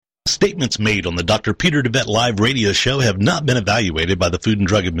Statements made on the Dr. Peter DeVette Live radio show have not been evaluated by the Food and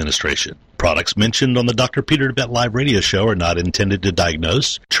Drug Administration. Products mentioned on the Dr. Peter DeVette Live radio show are not intended to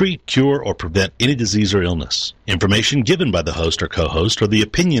diagnose, treat, cure, or prevent any disease or illness. Information given by the host or co-host are the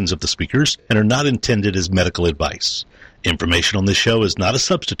opinions of the speakers and are not intended as medical advice. Information on this show is not a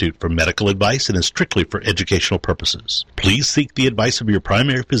substitute for medical advice and is strictly for educational purposes. Please seek the advice of your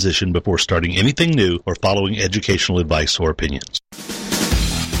primary physician before starting anything new or following educational advice or opinions.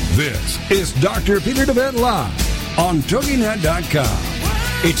 This is Dr. Peter DeVette Live on TogiNet.com.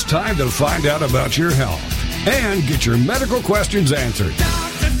 It's time to find out about your health and get your medical questions answered.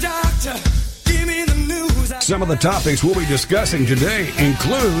 Doctor, give me the news. Some of the topics we'll be discussing today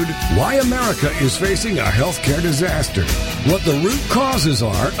include why America is facing a healthcare disaster, what the root causes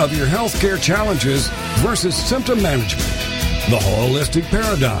are of your healthcare challenges versus symptom management, the holistic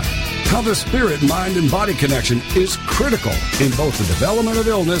paradigm, how the spirit, mind, and body connection is critical in both the development of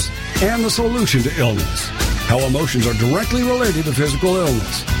illness and the solution to illness, how emotions are directly related to physical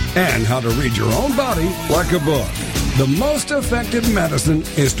illness, and how to read your own body like a book. The most effective medicine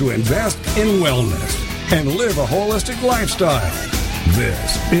is to invest in wellness and live a holistic lifestyle.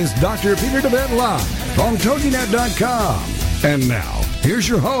 This is Dr. Peter DeVette Live on TogiNet.com. And now, here's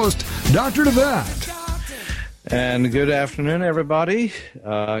your host, Dr. DeVette. And good afternoon, everybody.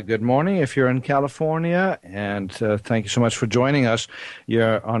 Good morning if you're in California, and thank you so much for joining us.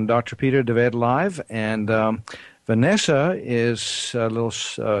 You're on Dr. Peter DeVette Live, and Vanessa is a little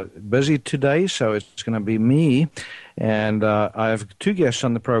busy today, so it's going to be me. And I have two guests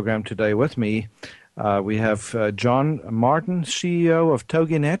on the program today with me. We have John Martin, CEO of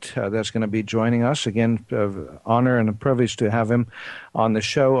TogiNet, that's going to be joining us. Again, honor and a privilege to have him on the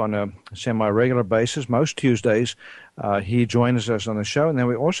show on a semi-regular basis. Most Tuesdays, he joins us on the show. And then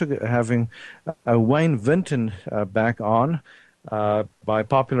we're also having Wayne Vinton back on by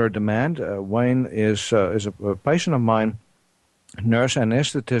popular demand. Wayne is a patient of mine, nurse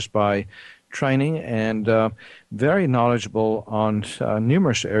anesthetist by training, and very knowledgeable on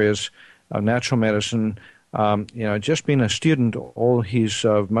numerous areas of natural medicine. Just been a student all his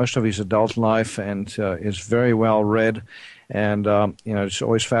most of his adult life, and is very well read. And it's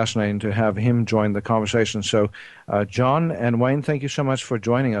always fascinating to have him join the conversation. So, John and Wayne, thank you so much for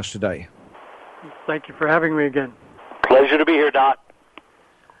joining us today. Thank you for having me again. Pleasure to be here, Doc.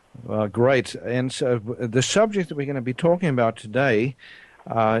 Great. And so the subject that we're going to be talking about today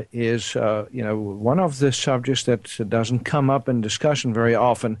is one of the subjects that doesn't come up in discussion very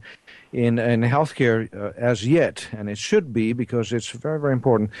often in healthcare as yet, and it should be, because it's very, very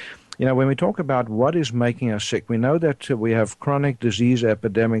important. When we talk about what is making us sick, we know that we have chronic disease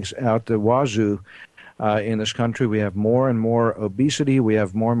epidemics out the wazoo in this country. We have more and more obesity. We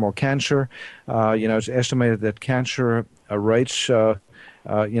have more and more cancer. It's estimated that cancer rates,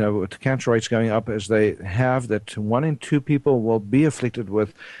 with cancer rates going up as they have, that 1 in 2 people will be afflicted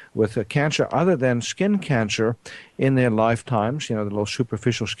with cancer other than skin cancer in their lifetimes, the little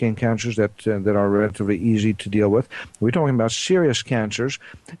superficial skin cancers that are relatively easy to deal with. We're talking about serious cancers,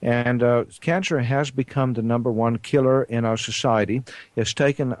 and cancer has become the number one killer in our society. It's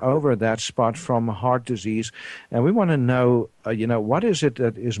taken over that spot from heart disease, and we want to know, what is it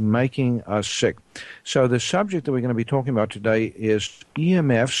that is making us sick? So the subject that we're going to be talking about today is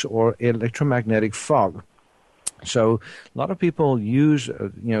EMFs, or electromagnetic fog. So a lot of people use,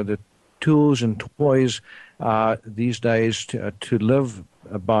 the tools and toys these days to live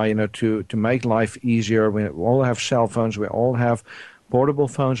by, to make life easier. We all have cell phones. We all have portable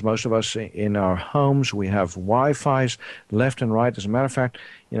phones. Most of us in our homes, we have Wi-Fi's left and right. As a matter of fact,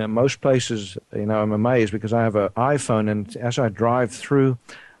 most places, I'm amazed because I have an iPhone, and as I drive through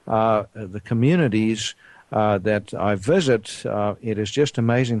the communities that I visit, it is just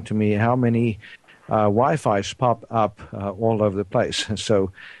amazing to me how many Wi-Fi's pop up all over the place.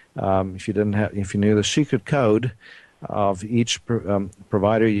 So if you knew the secret code of each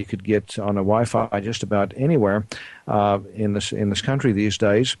provider, you could get on a Wi-Fi just about anywhere in this country these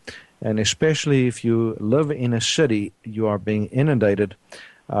days. And especially if you live in a city, you are being inundated.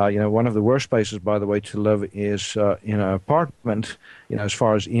 One of the worst places, by the way, to live is in an apartment, as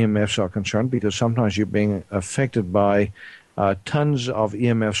far as EMFs are concerned, because sometimes you're being affected by tons of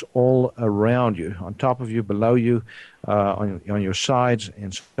EMFs all around you, on top of you, below you, on your sides,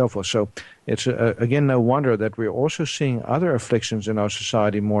 and so forth. So it's, again, no wonder that we're also seeing other afflictions in our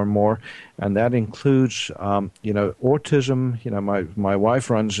society more and more, and that includes, autism. My wife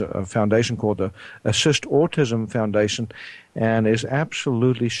runs a foundation called the Assist Autism Foundation, and it's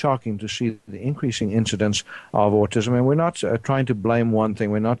absolutely shocking to see the increasing incidence of autism. And we're not trying to blame one thing.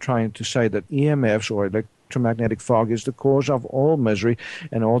 We're not trying to say that EMFs or electromagnetic fog is the cause of all misery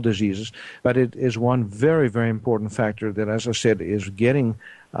and all diseases. But it is one very, very important factor that, as I said, is getting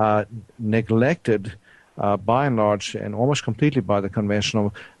neglected by and large and almost completely by the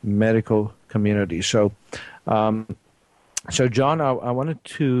conventional medical community. So, John, I wanted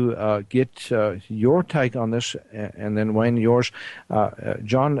to get your take on this, and then Wayne, yours.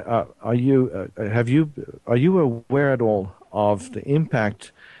 John, are you aware at all of the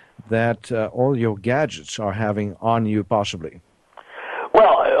impact that all your gadgets are having on you, possibly?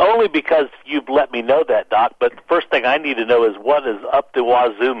 Well, only because you've let me know that, Doc. But the first thing I need to know is what is up the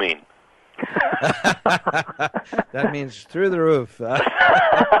wazoo mean? That means through the roof.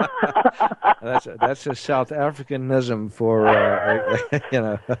 That's a South Africanism for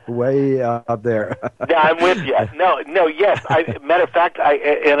way up there. Yeah, I'm with you. No, yes. Matter of fact,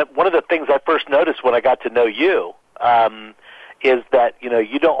 and one of the things I first noticed when I got to know you is that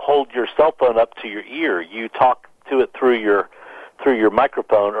you don't hold your cell phone up to your ear. You talk to it through your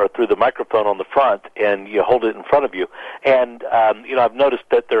microphone or through the microphone on the front, and you hold it in front of you. And I've noticed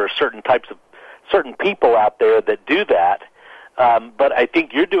that there are certain people out there that do that, but I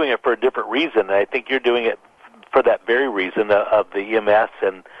think you're doing it for a different reason. And I think you're doing it for that very reason of the EMS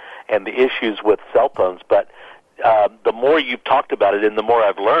and the issues with cell phones. But the more you've talked about it and the more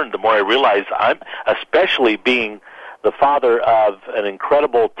I've learned, the more I realize I'm, especially being the father of an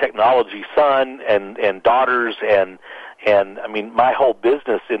incredible technology son and daughters and I mean my whole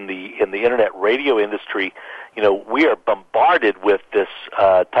business in the internet radio industry, we are bombarded with this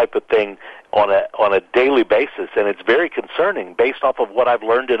type of thing on a daily basis, and it's very concerning based off of what I've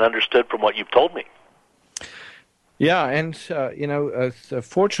learned and understood from what you've told me. Yeah, and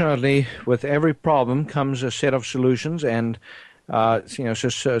fortunately, with every problem comes a set of solutions, and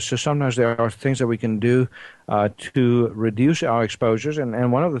so sometimes there are things that we can do to reduce our exposures,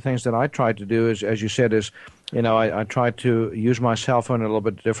 and one of the things that I try to do is, as you said, is I try to use my cell phone a little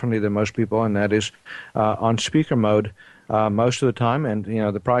bit differently than most people, and that is on speaker mode most of the time. And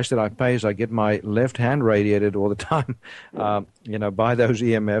the price that I pay is I get my left hand radiated all the time, by those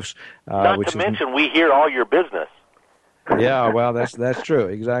EMFs. Not to mention, we hear all your business. Yeah, well, that's true,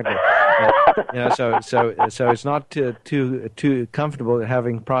 exactly. So it's not too comfortable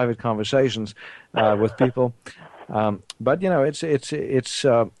having private conversations with people, but it's.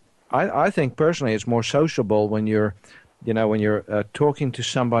 I think personally it's more sociable when you're talking to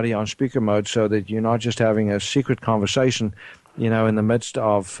somebody on speaker mode, so that you're not just having a secret conversation, in the midst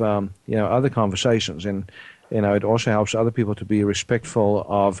of other conversations, and it also helps other people to be respectful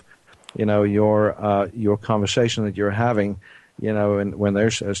of your conversation that you're having, and when they're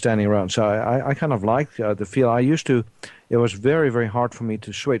standing around. So I kind of like the feel. It was very, very hard for me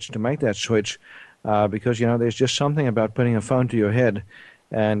to make that switch, because there's just something about putting a phone to your head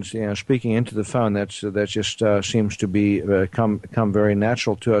and speaking into the phone that just seems to be come very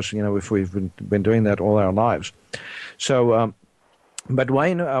natural to us. If we've been doing that all our lives. So, but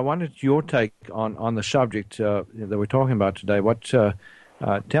Wayne, I wanted your take on the subject that we're talking about today. What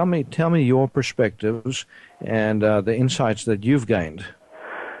tell me your perspectives and the insights that you've gained.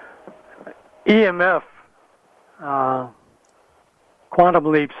 EMF, quantum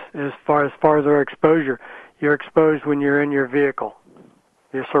leaps as far as their exposure. You're exposed when you're in your vehicle.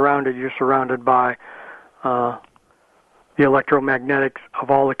 You're surrounded by the electromagnetics of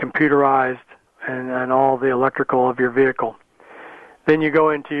all the computerized and all the electrical of your vehicle. Then you go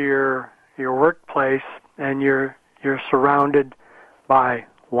into your workplace, and you're surrounded by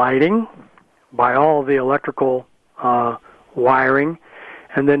lighting, by all the electrical wiring,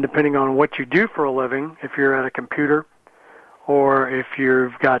 and then depending on what you do for a living, if you're at a computer or if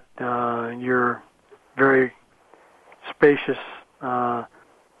you've got your very spacious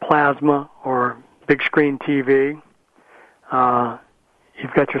plasma or big screen TV,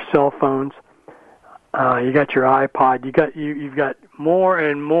 you've got your cell phones, you got your iPod, you've got more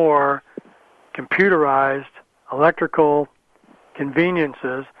and more computerized electrical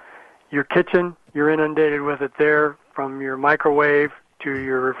conveniences. Your kitchen, you're inundated with it there, from your microwave to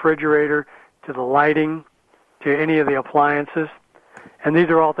your refrigerator to the lighting to any of the appliances. And these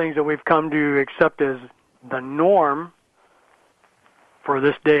are all things that we've come to accept as the norm for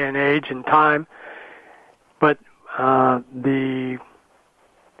this day and age and time. But the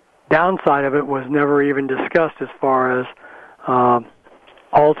downside of it was never even discussed, as far as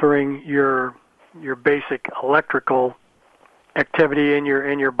altering your basic electrical activity in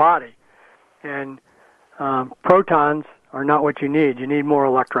your body. And protons are not what you need. You need more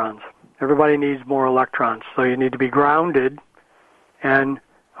electrons. Everybody needs more electrons. So you need to be grounded. And,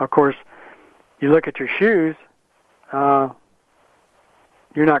 of course, you look at your shoes, you're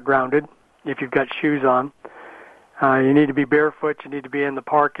not grounded if you've got shoes on. You need to be barefoot, you need to be in the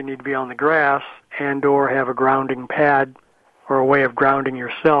park, you need to be on the grass, and or have a grounding pad or a way of grounding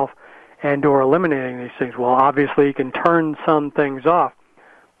yourself, and or eliminating these things. Well, obviously you can turn some things off,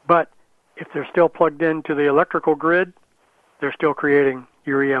 but if they're still plugged into the electrical grid, they're still creating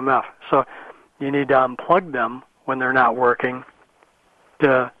your EMF. So you need to unplug them when they're not working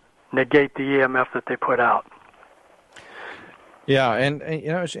to negate the EMF that they put out. Yeah, and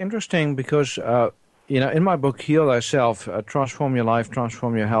it's interesting because in my book, Heal Thyself, Transform Your Life,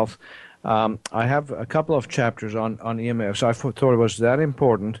 Transform Your Health, I have a couple of chapters on EMF. So I thought it was that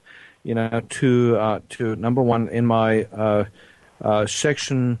important, to number one, in my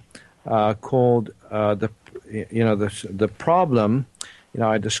section called the problem.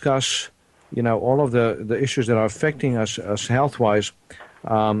 I discuss all of the issues that are affecting us health-wise,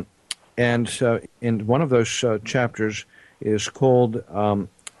 and in one of those chapters is called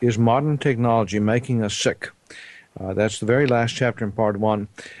 "Is Modern Technology Making Us Sick?" That's the very last chapter in part one,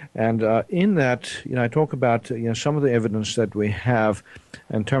 and in that, I talk about some of the evidence that we have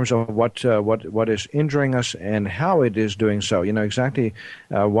in terms of what is injuring us and how it is doing so. Exactly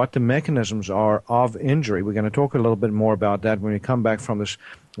what the mechanisms are of injury. We're going to talk a little bit more about that when we come back from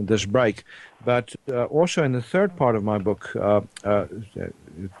this break. But also in the third part of my book,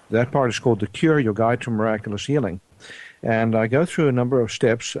 that part is called "The Cure: Your Guide to Miraculous Healing," and I go through a number of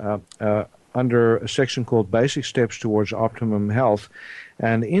steps under a section called Basic Steps Towards Optimum Health.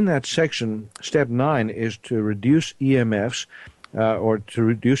 And in that section, step 9 is to reduce EMFs or to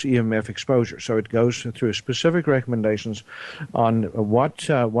reduce EMF exposure. So it goes through specific recommendations on what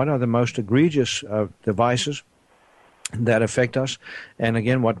are the most egregious devices that affect us, and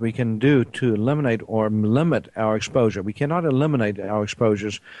again, what we can do to eliminate or limit our exposure. We cannot eliminate our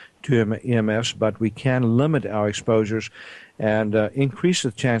exposures to EMFs, but we can limit our exposures and increase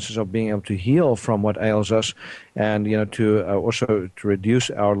the chances of being able to heal from what ails us, and to also to reduce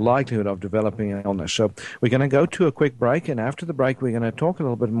our likelihood of developing an illness. So we're going to go to a quick break, and after the break, we're going to talk a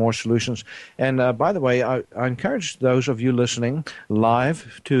little bit more solutions. And by the way, I encourage those of you listening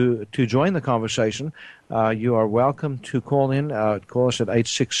live to join the conversation. You are welcome to call in. Call us at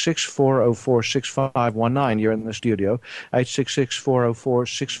 866-404-6519. You're in the studio,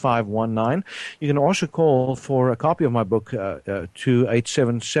 866-404-6519. You can also call for a copy of my book to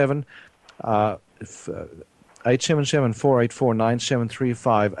 877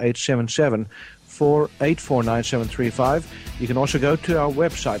 877-484-9735, 877-484-9735. You can also go to our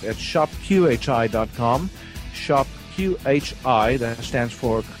website at shopqhi.com, shopqhi, that stands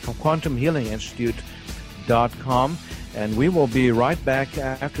for Quantum Healing Institute.com. And we will be right back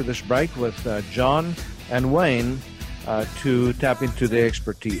after this break with John and Wayne to tap into their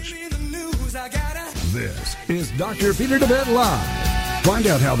expertise. This is Dr. Peter DeVette Live. Find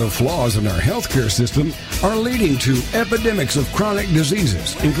out how the flaws in our healthcare system are leading to epidemics of chronic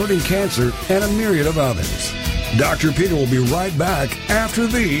diseases, including cancer and a myriad of others. Dr. Peter will be right back after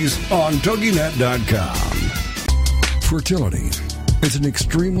these on TogiNet.com. Fertility is an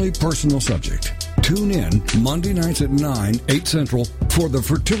extremely personal subject. Tune in Monday nights at 9, 8 Central for the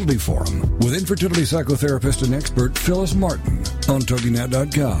Fertility Forum with infertility psychotherapist and expert Phyllis Martin on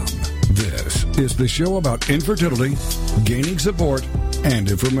TogiNet.com. This is the show about infertility, gaining support, and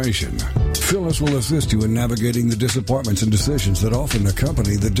information. Phyllis will assist you in navigating the disappointments and decisions that often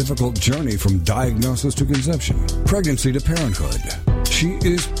accompany the difficult journey from diagnosis to conception, pregnancy to parenthood. She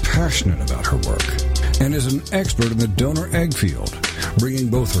is passionate about her work and is an expert in the donor egg field, bringing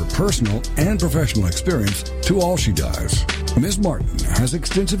both her personal and professional experience to all she does. Ms. Martin has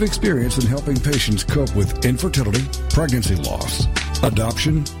extensive experience in helping patients cope with infertility, pregnancy loss,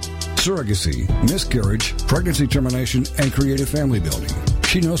 adoption, surrogacy, miscarriage, pregnancy termination, and creative family building.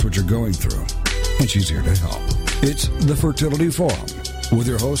 She knows what you're going through, and she's here to help. It's the Fertility Forum with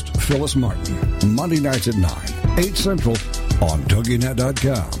your host, Phyllis Martin, Monday nights at 9, 8 Central on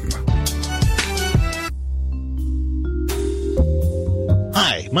TogiNet.com.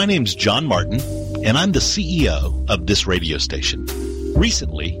 Hi, my name's John Martin, and I'm the CEO of this radio station.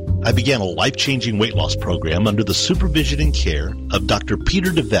 Recently, I began a life-changing weight loss program under the supervision and care of Dr. Peter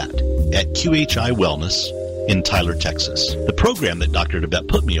DeVette at QHI Wellness in Tyler, Texas. The program that Dr. DeVette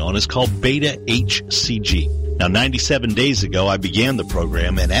put me on is called Beta HCG. Now, 97 days ago, I began the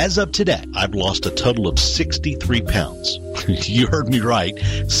program, and as of today, I've lost a total of 63 pounds. You heard me right,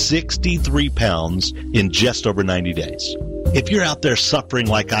 63 pounds in just over 90 days. If you're out there suffering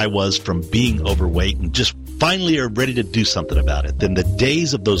like I was from being overweight and just finally are ready to do something about it, then the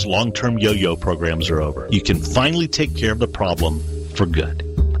days of those long-term yo-yo programs are over. You can finally take care of the problem for good.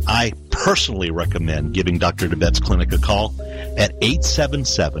 I personally recommend giving Dr. DeBette's clinic a call at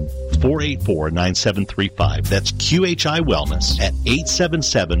 877-484-9735. That's QHI Wellness at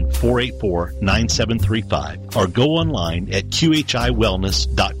 877-484-9735. Or go online at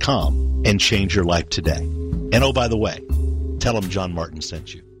QHIWellness.com and change your life today. And oh, by the way, tell them John Martin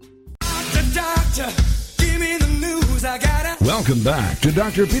sent you. Doctor, give me the news. Welcome back to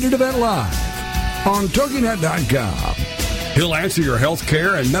Dr. Peter DeBette Live on TogiNet.com. He'll answer your health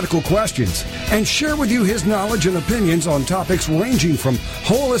care and medical questions and share with you his knowledge and opinions on topics ranging from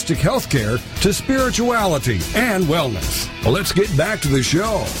holistic health care to spirituality and wellness. Well, let's get back to the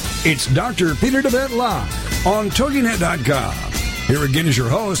show. It's Dr. Peter DeBette Live on TogiNet.com. Here again is your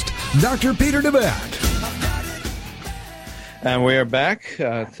host, Dr. Peter DeBette. And we are back.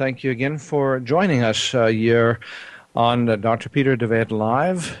 Thank you again for joining us here on Dr. Peter DeBette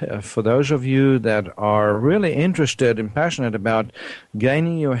Live. For those of you that are really interested and passionate about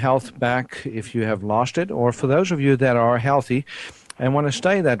gaining your health back if you have lost it, or for those of you that are healthy and want to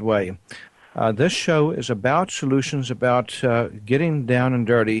stay that way, this show is about solutions, about getting down and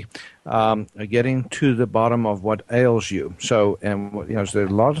dirty, getting to the bottom of what ails you. So, and there are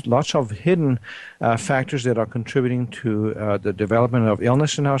lots of hidden factors that are contributing to the development of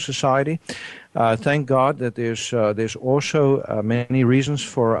illness in our society. Thank God that there's also many reasons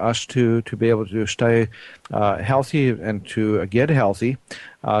for us to be able to stay healthy and to get healthy.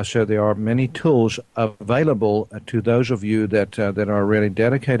 So there are many tools available to those of you that are really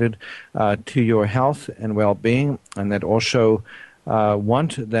dedicated to your health and well-being, and that also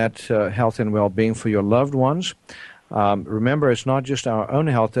want that health and well-being for your loved ones. Remember, it's not just our own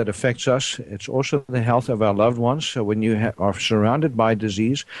health that affects us, it's also the health of our loved ones. So when you are surrounded by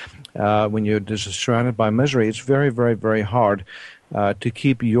disease, when you're surrounded by misery, it's very, very, very hard to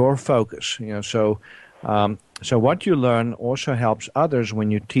keep your focus. So what you learn also helps others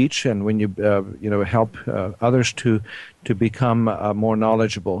when you teach and when you help others to become more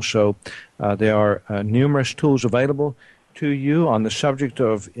knowledgeable. So there are numerous tools available to you on the subject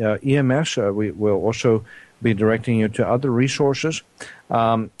of EMF. We will also be directing you to other resources.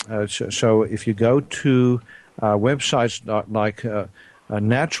 So if you go to websites like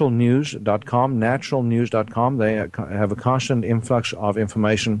naturalnews.com, they have a constant influx of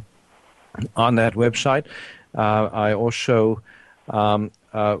information on that website. I also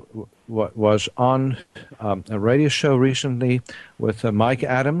was on a radio show recently with Mike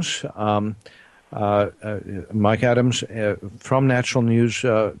Adams. Mike Adams from Natural News,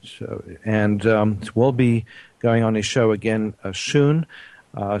 and will be going on his show again soon.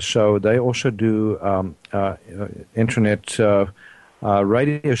 So they also do internet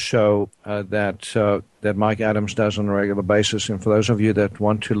radio show that Mike Adams does on a regular basis. And for those of you that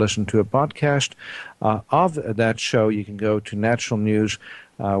want to listen to a podcast of that show, you can go to Natural News.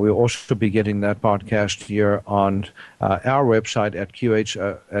 We'll also be getting that podcast here on our website at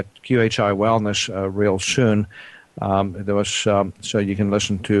QHI Wellness real soon. So you can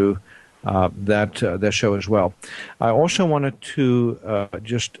listen to that show as well. I also wanted to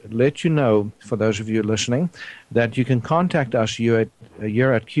just let you know, for those of you listening, that you can contact us here at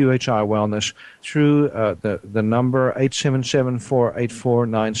QHI Wellness through the number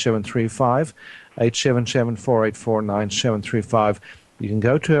 877-484-9735, 877-484-9735. You can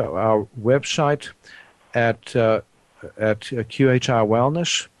go to our website at QHI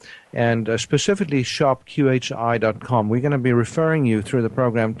Wellness and specifically shop QHI.com. We're going to be referring you through the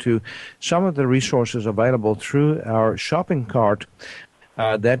program to some of the resources available through our shopping cart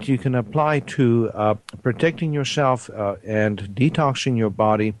that you can apply to protecting yourself and detoxing your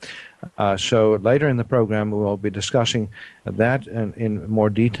body. So later in the program, we will be discussing that in more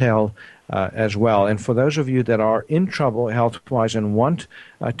detail as well. And for those of you that are in trouble health-wise and want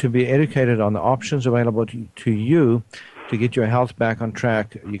to be educated on the options available to you to get your health back on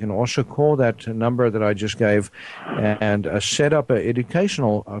track, you can also call that number that I just gave and set up an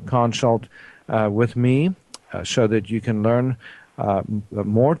educational consult with me so that you can learn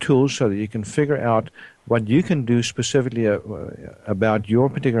more tools, so that you can figure out what you can do specifically about your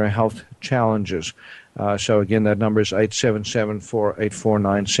particular health challenges. So again, that number is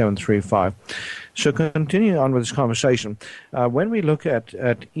 877-484-9735. So continuing on with this conversation, when we look at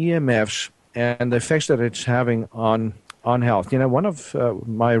EMFs and the effects that it's having on health, one of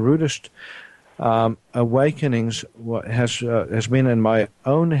my rudest awakenings has been in my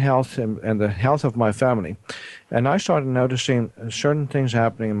own health and the health of my family. And I started noticing certain things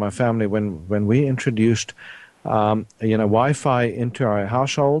happening in my family when we introduced Wi-Fi into our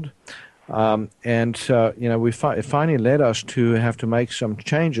household. It finally led us to have to make some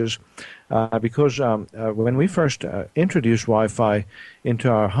changes because when we first introduced Wi-Fi into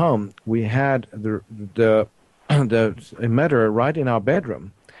our home, we had the emitter right in our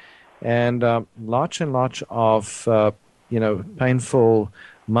bedroom, and lots and lots of painful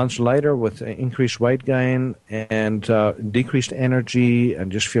months later with increased weight gain and decreased energy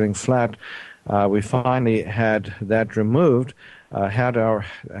and just feeling flat. We finally had that removed, had our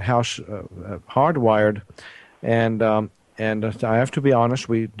house hardwired, and I have to be honest,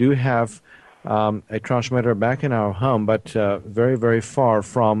 we do have a transmitter back in our home, but very, very far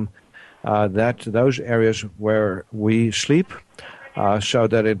from those areas where we sleep, so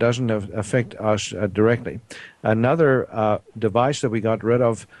that it doesn't affect us directly. Another device that we got rid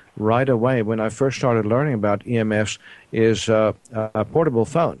of right away when I first started learning about EMFs is portable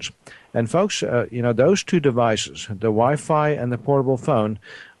phones. And folks, those two devices, the Wi-Fi and the portable phone,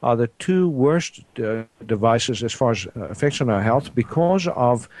 are the two worst devices as far as effects on our health because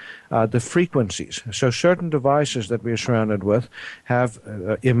of the frequencies. So certain devices that we are surrounded with have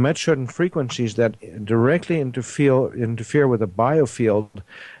emit certain frequencies that directly interfere with the biofield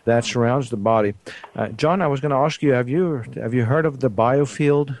that surrounds the body. John, I was going to ask you, have you heard of the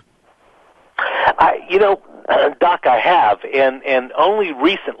biofield? Doc, I have, and only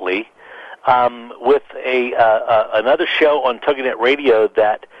recently with another show on TogiNet Radio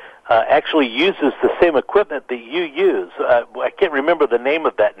that actually uses the same equipment that you use. I can't remember the name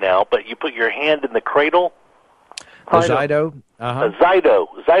of that now, but you put your hand in the cradle. The Zydo?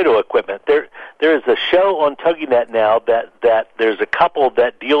 Zydo equipment. There is a show on TogiNet now that there's a couple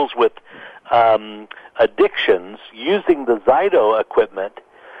that deals with addictions using the Zydo equipment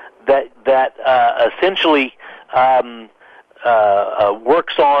that essentially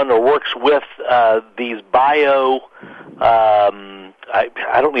works on or works with these bio.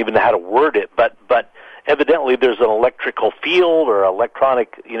 I don't even know how to word it, but evidently there's an electrical field or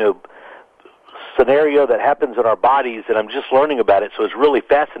electronic scenario that happens in our bodies, and I'm just learning about it, so it's really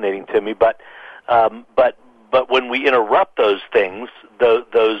fascinating to me. But when we interrupt those things,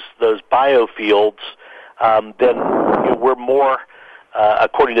 those biofields, then we're more,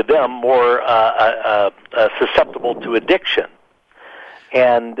 according to them, more susceptible to addiction.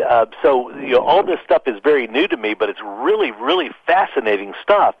 And so all this stuff is very new to me, but it's really, really fascinating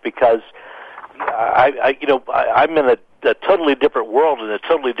stuff because I'm in a totally different world and a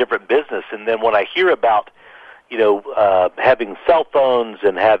totally different business. And then when I hear about having cell phones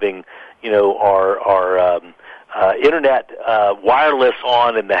and having our internet wireless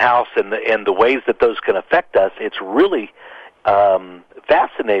on in the house and the ways that those can affect us, it's really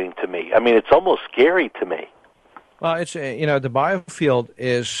fascinating to me. I mean, it's almost scary to me. Well, it's the biofield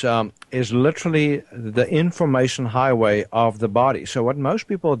is literally the information highway of the body. So what most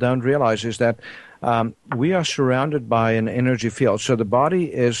people don't realize is that we are surrounded by an energy field. So the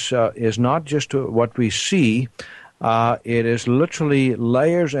body is not just what we see. It is literally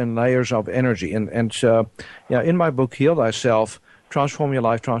layers and layers of energy. And in my book, Heal Thyself, Transform Your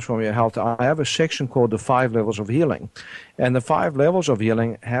Life, Transform Your Health, I have a section called the 5 Levels of Healing. And the 5 levels of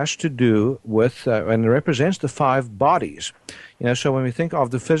healing has to do with, and represents the 5 bodies. So when we think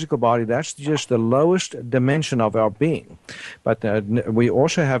of the physical body, that's just the lowest dimension of our being. But we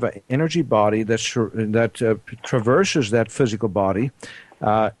also have an energy body that traverses that physical body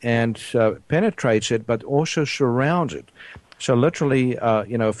and penetrates it, but also surrounds it. So literally,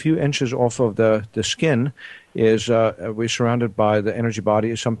 a few inches off of the skin is we're surrounded by the energy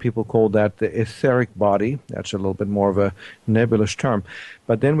body. Some people call that the etheric body. That's a little bit more of a nebulous term.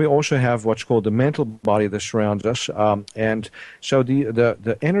 But then we also have what's called the mental body that surrounds us. And so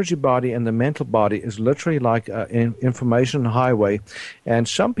the energy body and the mental body is literally like an information highway. And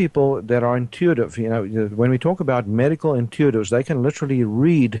some people that are intuitive, when we talk about medical intuitives, they can literally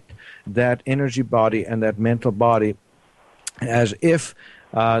read that energy body and that mental body as if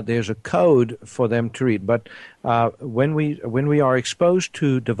there's a code for them to read. But when we are exposed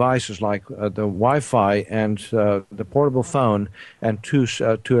to devices like the Wi-Fi and the portable phone, and to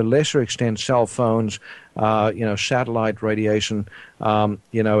a lesser extent cell phones, satellite radiation,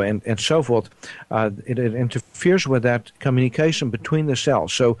 and so forth, it interferes with that communication between the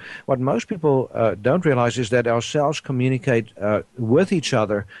cells. So what most people don't realize is that our cells communicate with each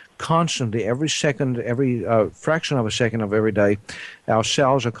other constantly, every second, every fraction of a second of every day. Our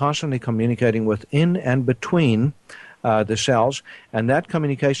cells are constantly communicating within and between the cells, and that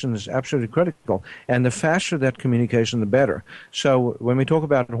communication is absolutely critical. And the faster that communication, the better. So when we talk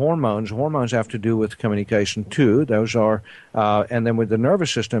about hormones have to do with communication too. Those are, and then with the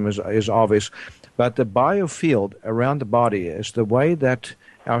nervous system is obvious. But the biofield around the body is the way that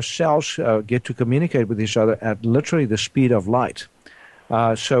our cells get to communicate with each other at literally the speed of light.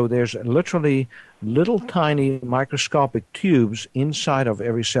 So there's literally little tiny microscopic tubes inside of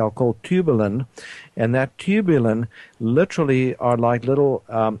every cell called tubulin, and that tubulin literally are like little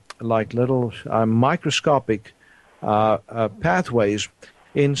microscopic pathways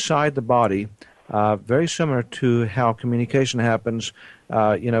inside the body, very similar to how communication happens,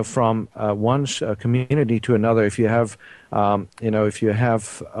 from one's community to another. If you have,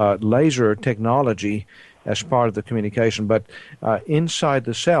 laser technology as part of the communication, but inside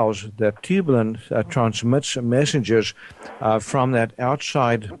the cells, that tubulin transmits messages from that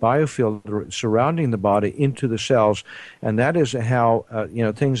outside biofield surrounding the body into the cells, and that is how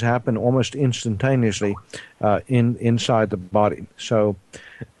things happen almost instantaneously inside the body. So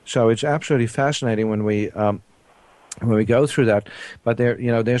it's absolutely fascinating when we go through that, but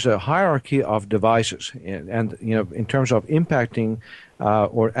there's a hierarchy of devices, and in terms of impacting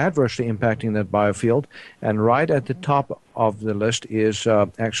or adversely impacting that biofield, and right at the top of the list is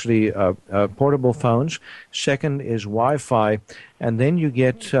actually portable phones. Second is Wi-Fi, and then you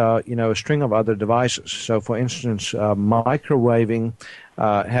get a string of other devices. So, for instance, microwaving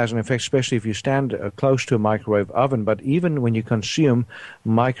has an effect, especially if you stand close to a microwave oven. But even when you consume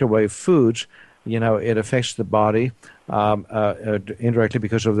microwave foods, it affects the body indirectly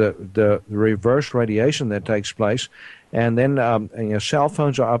because of the reverse radiation that takes place. And then cell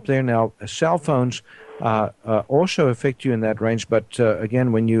phones are up there. Now, cell phones also affect you in that range, but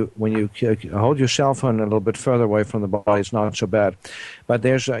again, when you hold your cell phone a little bit further away from the body, it's not so bad. But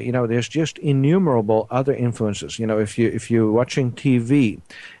there's just innumerable other influences. If you're watching TV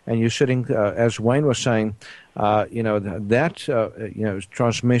and you're sitting, as Wayne was saying,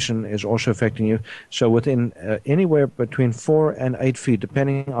 transmission is also affecting you. So within anywhere between 4 and 8 feet,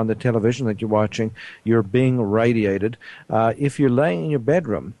 depending on the television that you're watching, you're being radiated. If you're laying in your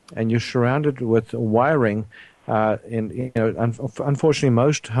bedroom and you're surrounded with wiring, unfortunately,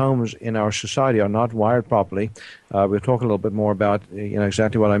 most homes in our society are not wired properly. We'll talk a little bit more about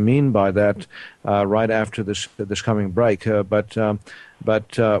exactly what I mean by that right after this coming break.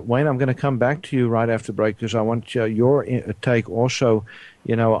 But Wayne, I'm going to come back to you right after the break because I want your take also,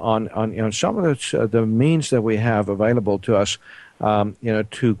 on some of the means that we have available to us,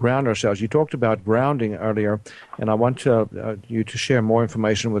 to ground ourselves. You talked about grounding earlier, and I want you to share more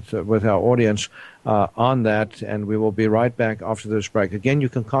information with our audience on that, and we will be right back after this break. Again, you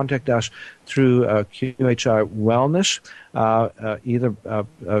can contact us through QHI Wellness, either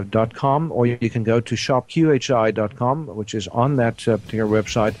 .com, or you can go to shopqhi.com, which is on that particular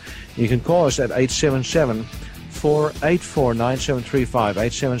website. You can call us at 877-484-9735,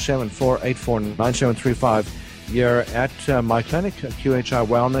 877-484-9735. You're at my clinic, QHI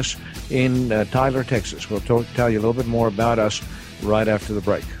Wellness, in Tyler, Texas. We'll tell you a little bit more about us right after the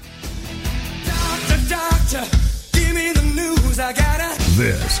break. Doctor, give me the news. I gotta.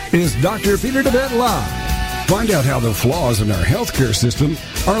 This is Dr. Peter DeVette Live. Find out how the flaws in our healthcare system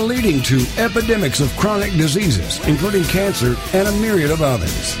are leading to epidemics of chronic diseases, including cancer and a myriad of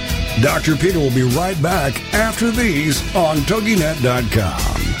others. Dr. Peter will be right back after these on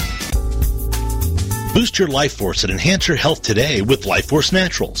TogiNet.com. Boost your life force and enhance your health today with Life Force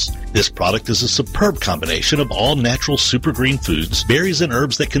Naturals. This product is a superb combination of all natural super green foods, berries, and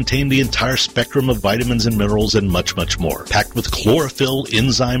herbs that contain the entire spectrum of vitamins and minerals and much, much more. Packed with chlorophyll,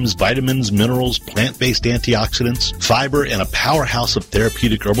 enzymes, vitamins, minerals, plant-based antioxidants, fiber, and a powerhouse of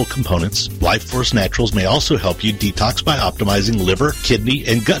therapeutic herbal components, Life Force Naturals may also help you detox by optimizing liver, kidney,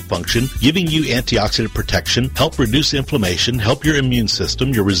 and gut function, giving you antioxidant protection, help reduce inflammation, help your immune system,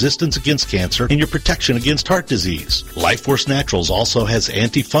 your resistance against cancer, and your protection against heart disease. Life Force Naturals also has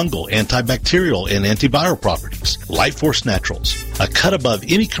antifungal, antibacterial, and antiviral properties. Life Force Naturals, a cut above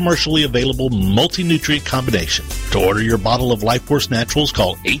any commercially available multi-nutrient combination. To order your bottle of Life Force Naturals,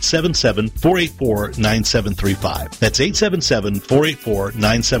 call 877-484-9735. That's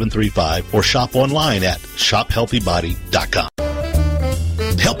 877-484-9735, or shop online at shophealthybody.com.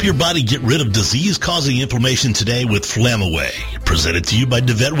 Help your body get rid of disease-causing inflammation today with Flamaway. Presented to you by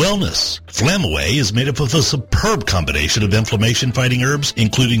DeVette Wellness. Flamaway is made up of a superb combination of inflammation-fighting herbs,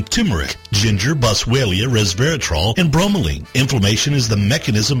 including turmeric, ginger, boswellia, resveratrol, and bromelain. Inflammation is the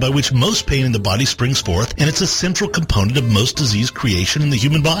mechanism by which most pain in the body springs forth, and it's a central component of most disease creation in the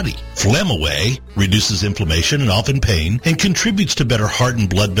human body. Flamaway reduces inflammation and often pain, and contributes to better heart and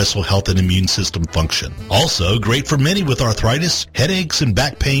blood vessel health and immune system function. Also great for many with arthritis, headaches, and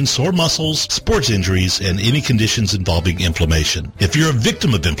back pain, sore muscles, sports injuries, and any conditions involving inflammation. inflammation. If you're a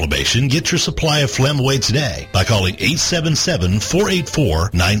victim of inflammation, get your supply of phlegm away today by calling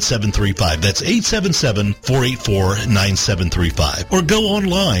 877-484-9735. That's 877-484-9735. Or go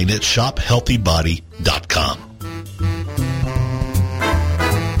online at shophealthybody.com.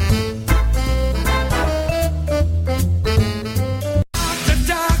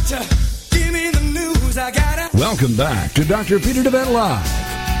 Welcome back to Dr. Peter DeVette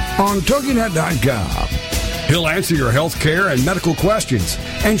Live on TogiNet.com. He'll answer your health care and medical questions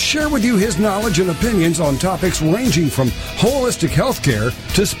and share with you his knowledge and opinions on topics ranging from holistic health care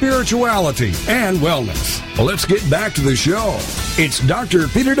to spirituality and wellness. Well, let's get back to the show. It's Dr.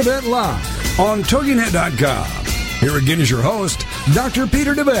 Peter DeVette Live on TogiNet.com. Here again is your host, Dr.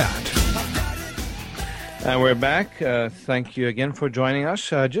 Peter DeVette. And we're back. Thank you again for joining us.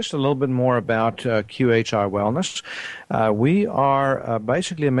 Just a little bit more about QHI Wellness. We are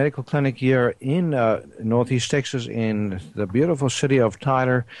basically a medical clinic here in Northeast Texas, in the beautiful city of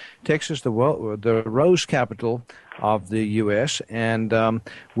Tyler, Texas, the rose capital of the U.S., and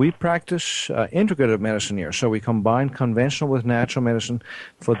we practice integrative medicine here. So we combine conventional with natural medicine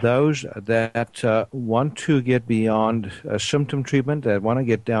for those that want to get beyond symptom treatment, that want to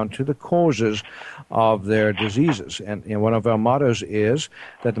get down to the causes of their diseases. And one of our mottos is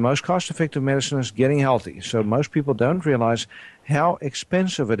that the most cost-effective medicine is getting healthy. So most people don't realize how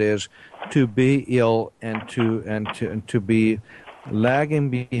expensive it is to be ill and to be lagging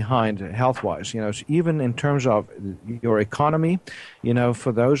behind health-wise. Even in terms of your economy,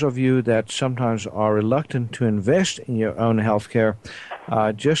 for those of you that sometimes are reluctant to invest in your own health care,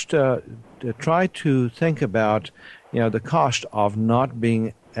 just try to think about, the cost of not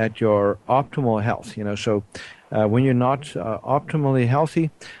being at your optimal health. So when you're not optimally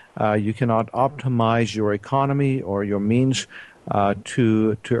healthy, you cannot optimize your economy or your means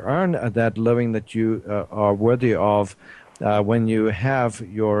to earn that living that you are worthy of when you have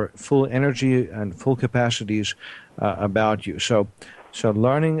your full energy and full capacities about you. So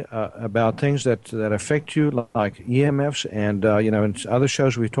learning about things that affect you, like EMFs, and in other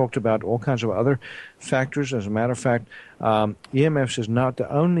shows we've talked about all kinds of other factors. As a matter of fact, EMFs is not the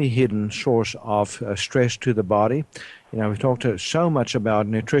only hidden source of stress to the body. We've talked so much about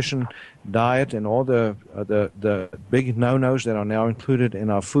nutrition, diet, and all the big no-nos that are now included in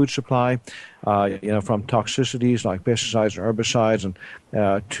our food supply, from toxicities like pesticides and herbicides, and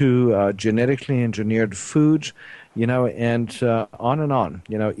to genetically engineered foods, and on and on.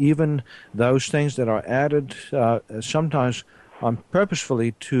 Even those things that are added sometimes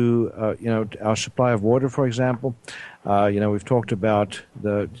purposefully to our supply of water, for example. We've talked about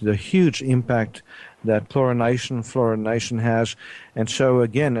the huge impact that fluorination has. And so,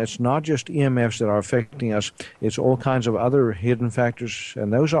 again, it's not just EMFs that are affecting us. It's all kinds of other hidden factors,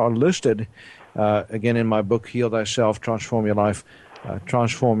 and those are listed, again, in my book, Heal Thyself, Transform Your Life,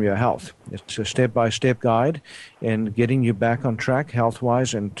 Transform Your Health. It's a step-by-step guide in getting you back on track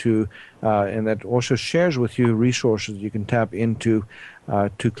health-wise, and that also shares with you resources you can tap into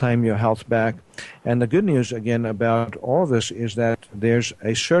to claim your health back. And the good news, again, about all of this is that there's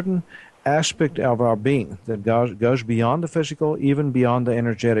a certain aspect of our being that goes beyond the physical, even beyond the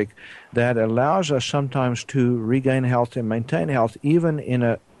energetic, that allows us sometimes to regain health and maintain health, even in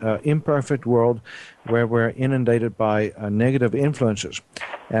a imperfect world where we're inundated by negative influences.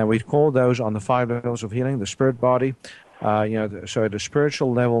 And we call those, on the 5 levels of healing, the spirit body. So at a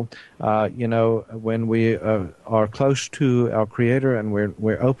spiritual level, when we are close to our Creator and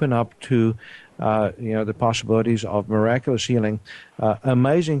we're open up to the possibilities of miraculous healing,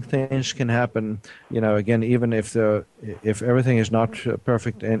 amazing things can happen. Again, even if everything is not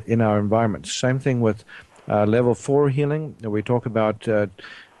perfect in our environment. Same thing with level 4 healing. We talk about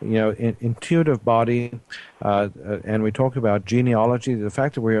intuitive body, and we talk about genealogy. The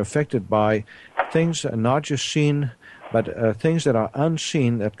fact that we're affected by things not just seen, but things that are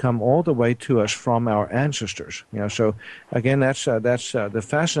unseen that come all the way to us from our ancestors. So again, that's the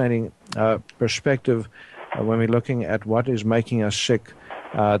fascinating perspective when we're looking at what is making us sick.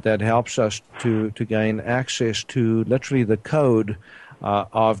 That helps us to gain access to literally the code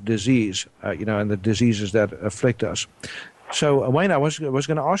of disease, and the diseases that afflict us. So, Wayne, I was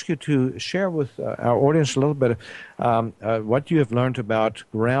going to ask you to share with our audience a little bit what you have learned about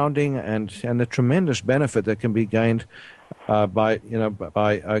grounding and the tremendous benefit that can be gained by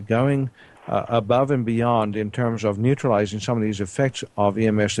going above and beyond in terms of neutralizing some of these effects of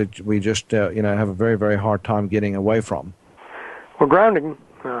EMS that we just have a very, very hard time getting away from. Well, grounding,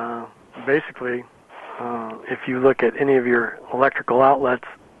 basically, if you look at any of your electrical outlets,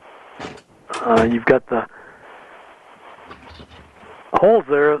 you've got the holes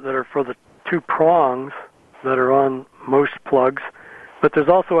there that are for the 2 prongs that are on most plugs. But there's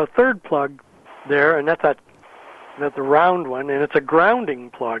also a third plug there, and that's the round one, and it's a grounding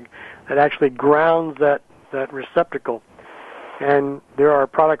plug that actually grounds that receptacle. And there are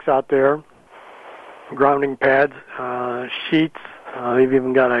products out there, grounding pads, sheets. They've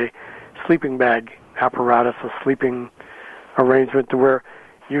even got a sleeping bag apparatus, a sleeping arrangement to where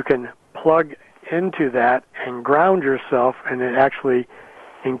you can plug into that and ground yourself, and it actually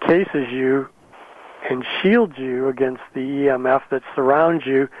encases you and shields you against the EMF that surrounds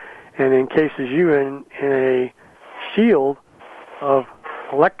you and encases you in a shield of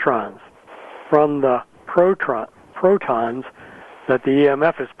electrons from the protons that the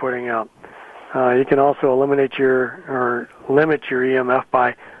EMF is putting out. You can also limit your EMF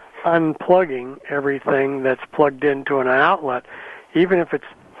by unplugging everything that's plugged into an outlet. Even if it's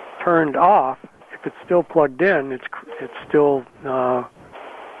turned off, if it's still plugged in, it's still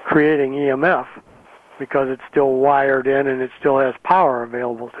creating EMF because it's still wired in and it still has power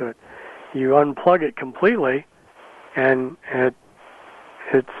available to it. You unplug it completely, and it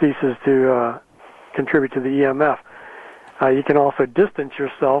ceases to contribute to the EMF. You can also distance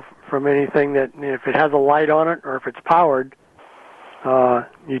yourself from anything that, if it has a light on it or if it's powered,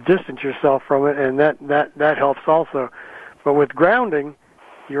 you distance yourself from it, and that helps also. But with grounding,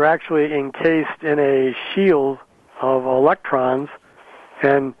 you're actually encased in a shield of electrons,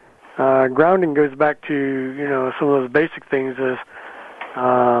 and grounding goes back to some of those basic things as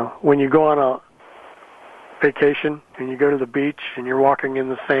when you go on a vacation and you go to the beach and you're walking in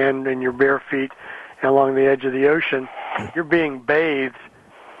the sand in your bare feet along the edge of the ocean, you're being bathed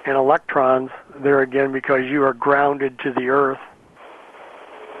in electrons there again because you are grounded to the earth,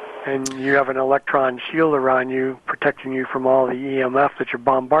 and you have an electron shield around you protecting you from all the EMF that you're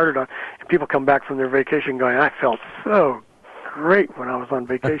bombarded on. And people come back from their vacation going, I felt so great when I was on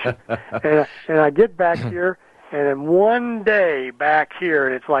vacation. and I get back here, and then one day back here,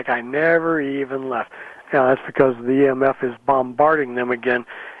 and it's like I never even left. That's because the EMF is bombarding them again.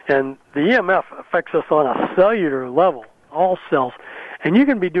 And the EMF affects us on a cellular level, all cells. And you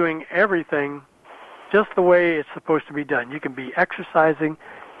can be doing everything just the way it's supposed to be done. You can be exercising,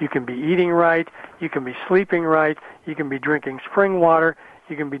 you can be eating right, you can be sleeping right, you can be drinking spring water,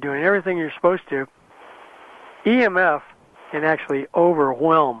 you can be doing everything you're supposed to. EMF can actually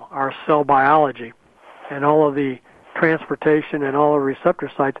overwhelm our cell biology, and all of the transportation and all the receptor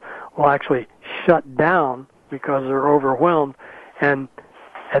sites will actually shut down because they're overwhelmed. And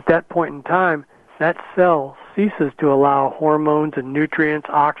at that point in time, that cell ceases to allow hormones and nutrients,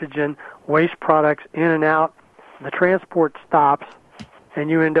 oxygen, waste products in and out. The transport stops, and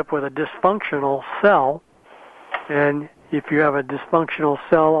you end up with a dysfunctional cell. And if you have a dysfunctional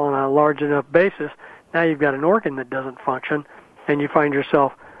cell on a large enough basis, now you've got an organ that doesn't function, and you find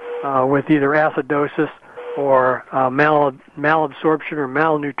yourself with either acidosis or malabsorption or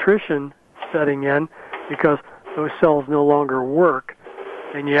malnutrition setting in because those cells no longer work,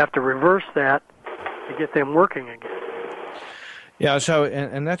 and you have to reverse that to get them working again. Yeah, so,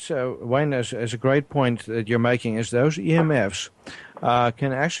 and that's, Wayne, is a great point that you're making, is those EMFs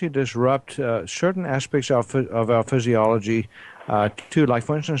can actually disrupt certain aspects of our physiology too. Like,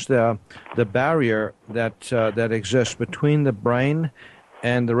 for instance, the barrier that exists between the brain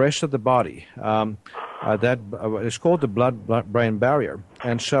and the rest of the body. That is called the blood-brain barrier.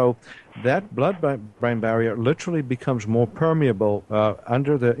 And so that blood-brain barrier literally becomes more permeable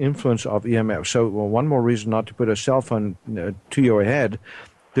under the influence of EMF. So one more reason not to put a cell phone to your head,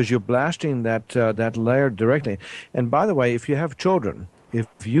 because you're blasting that layer directly. And by the way, if you have children, if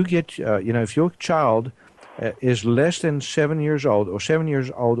you get, if your child is less than 7 years old or 7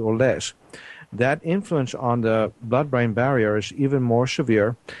 years old or less, that influence on the blood-brain barrier is even more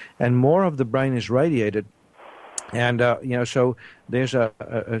severe, and more of the brain is radiated. And, so there's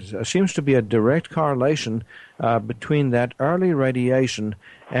seems to be a direct correlation between that early radiation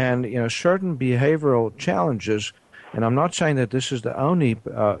and, certain behavioral challenges. And I'm not saying that this is the only,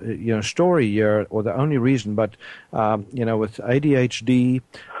 story here or the only reason, but, with ADHD,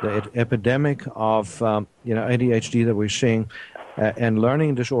 the epidemic of, ADHD that we're seeing, and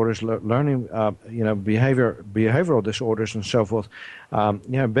learning disorders, behavioral disorders and so forth,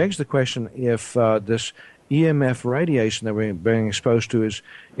 begs the question if this EMF radiation that we're being exposed to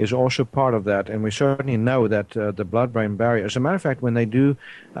is also part of that. And we certainly know that the blood-brain barrier, as a matter of fact, when they do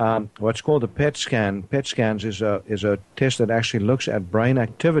what's called a PET scan, PET scans is a test that actually looks at brain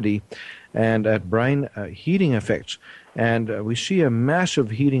activity and at brain heating effects. And we see a massive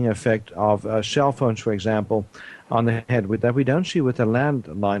heating effect of cell phones, for example, on the head that we don't see with a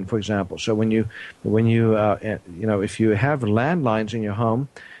landline, for example. So if you have landlines in your home,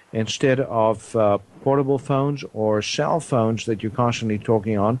 instead of portable phones or cell phones that you're constantly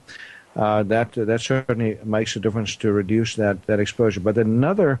talking on, that certainly makes a difference to reduce that exposure. But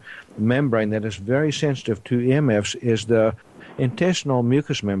another membrane that is very sensitive to EMFs is the intestinal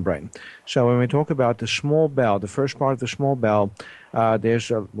mucous membrane. So when we talk about the small bowel, the first part of the small bowel,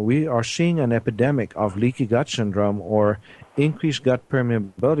 we are seeing an epidemic of leaky gut syndrome or increased gut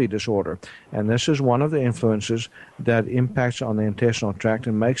permeability disorder. And this is one of the influences that impacts on the intestinal tract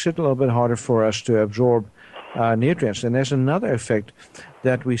and makes it a little bit harder for us to absorb nutrients. And there's another effect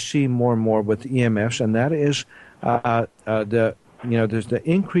that we see more and more with EMFs, and that is there's the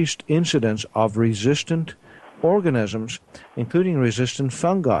increased incidence of resistant organisms, including resistant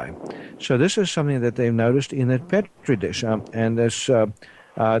fungi. So this is something that they've noticed in the Petri dish. And there's a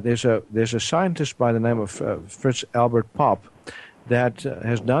scientist by the name of Fritz Albert Popp that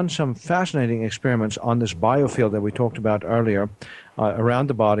has done some fascinating experiments on this biofield that we talked about earlier around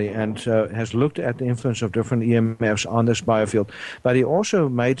the body, and has looked at the influence of different EMFs on this biofield. But he also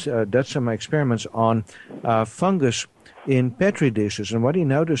did some experiments on fungus in Petri dishes, and what he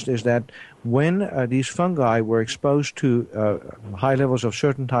noticed is that when these fungi were exposed to high levels of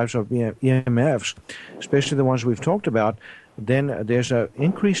certain types of EMFs, especially the ones we've talked about, then there's an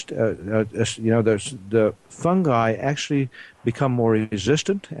increased, the fungi actually become more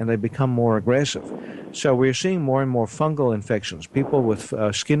resistant and they become more aggressive. So we're seeing more and more fungal infections, people with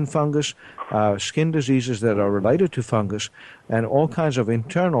skin fungus, skin diseases that are related to fungus, and all kinds of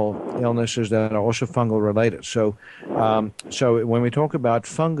internal illnesses that are also fungal related. So when we talk about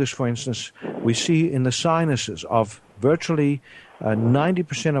fungus, for instance, we see in the sinuses of virtually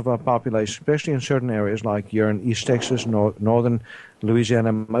 90% of our population, especially in certain areas like here in East Texas, northern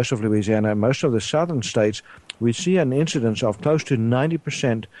Louisiana, most of Louisiana, most of the southern states, we see an incidence of close to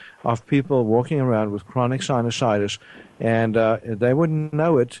 90% of people walking around with chronic sinusitis, and they wouldn't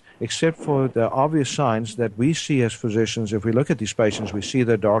know it except for the obvious signs that we see as physicians. If we look at these patients, we see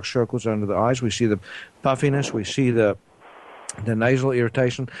the dark circles under the eyes, we see the puffiness, we see the nasal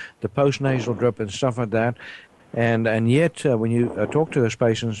irritation, the post-nasal drip and stuff like that. And yet, when you talk to those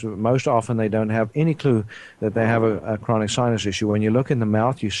patients, most often they don't have any clue that they have a chronic sinus issue. When you look in the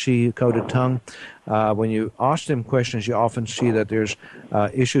mouth, you see coated tongue. When you ask them questions, you often see that there's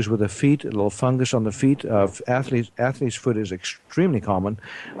issues with the feet, a little fungus on the feet. Athlete's foot is extremely common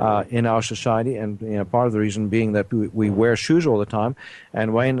in our society, and part of the reason being that we wear shoes all the time.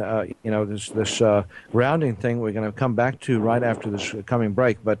 And Wayne, this grounding thing we're going to come back to right after this coming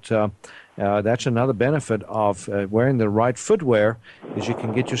break, but that's another benefit of wearing the right footwear, is you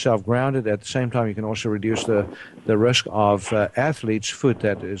can get yourself grounded. At the same time, you can also reduce the risk of athlete's foot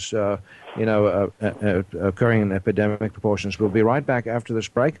that is occurring in epidemic proportions. We'll be right back after this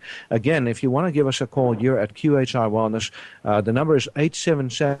break. Again, if you want to give us a call, you're at QHI Wellness. The number is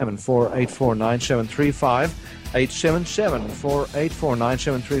 877-484-9735,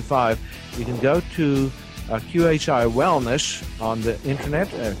 877-484-9735. You can go to QHI Wellness on the internet,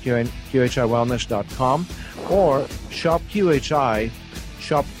 QHIWellness.com, or shop QHI,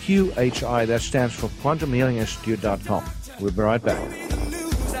 that stands for QuantumHealingInstitute.com. We'll be right back.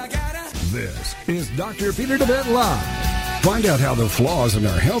 This is Dr. Peter DeVette Live. Find out how the flaws in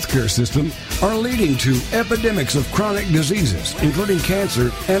our healthcare system are leading to epidemics of chronic diseases, including cancer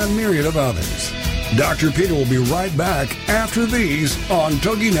and a myriad of others. Dr. Peter will be right back after these on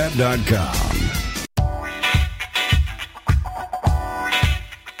TogiNet.com.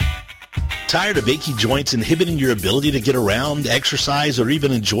 Tired of achy joints inhibiting your ability to get around, exercise, or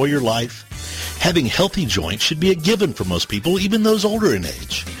even enjoy your life? Having healthy joints should be a given for most people, even those older in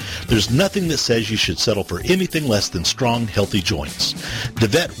age. There's nothing that says you should settle for anything less than strong, healthy joints.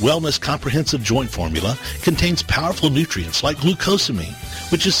 DeVette Wellness Comprehensive Joint Formula contains powerful nutrients like glucosamine,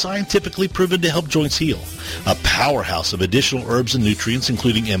 which is scientifically proven to help joints heal. A powerhouse of additional herbs and nutrients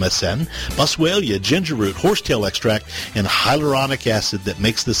including MSM, boswellia, ginger root, horsetail extract, and hyaluronic acid that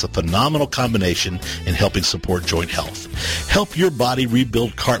makes this a phenomenal combination in helping support joint health. Help your body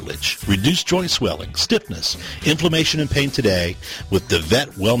rebuild cartilage, reduce joint swelling, stiffness, inflammation, and pain today with the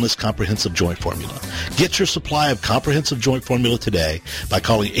DeVette Wellness Comprehensive Joint Formula. Get your supply of Comprehensive Joint Formula today by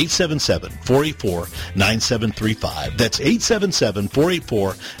calling 877-484-9735. That's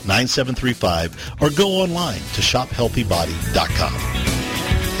 877-484-9735, or go online to shophealthybody.com.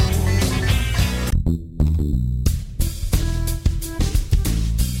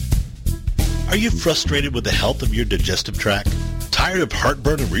 Are you frustrated with the health of your digestive tract? Tired of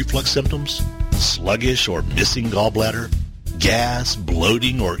heartburn and reflux symptoms? Sluggish or missing gallbladder? Gas,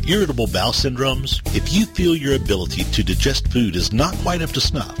 bloating, or irritable bowel syndromes? If you feel your ability to digest food is not quite up to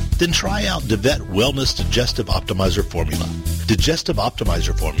snuff, then try out DeVette Wellness Digestive Optimizer Formula. Digestive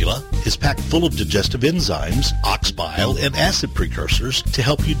Optimizer formula is packed full of digestive enzymes, ox bile, and acid precursors to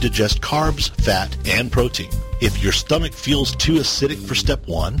help you digest carbs, fat, and protein. If your stomach feels too acidic for step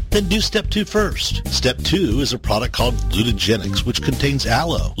 1, then do step 2 first. Step 2 is a product called Glutagenics, which contains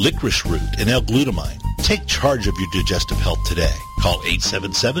aloe, licorice root, and L-glutamine. Take charge of your digestive health today. Call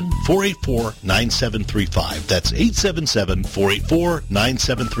 877-484-9735. That's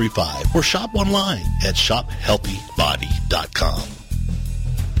 877-484-9735. Or shop online at shophealthybody.com.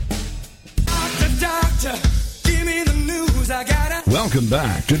 Doctor, give me the news. I gotta. Welcome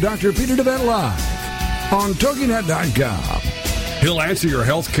back to Dr. Peter DeVette Live on TogiNet.com. He'll answer your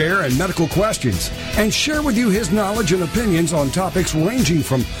health care and medical questions and share with you his knowledge and opinions on topics ranging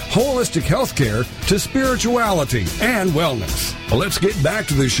from holistic health care to spirituality and wellness. Let's get back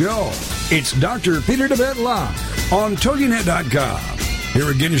to the show. It's Dr. Peter DeVette Live on TogiNet.com. Here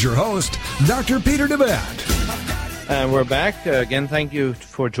again is your host, Dr. Peter DeVette. And we're back. Again, thank you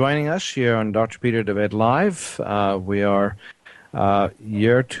for joining us here on Dr. Peter DeVette Live. We are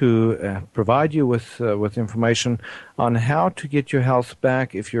here to provide you with information on how to get your health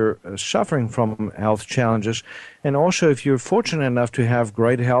back if you're suffering from health challenges, and also if you're fortunate enough to have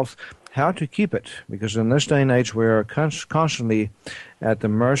great health, how to keep it. Because in this day and age, we're constantly at the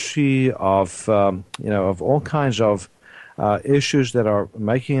mercy of of all kinds of issues that are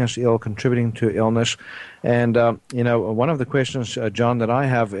making us ill, contributing to illness. And one of the questions, John, that I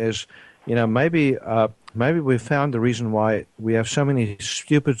have is, maybe we found the reason why we have so many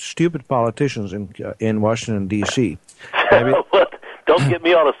stupid politicians in Washington D.C. Maybe, don't get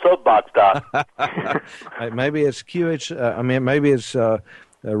me on a soapbox, Doc. Maybe it's maybe it's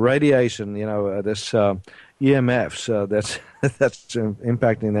radiation. This EMFs that's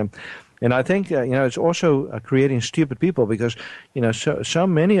impacting them. And I think it's also creating stupid people because so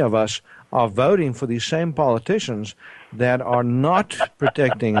many of us are voting for these same politicians that are not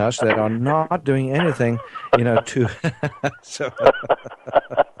protecting us, that are not doing anything, to. So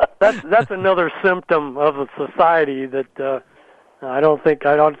that's another symptom of a society that I don't think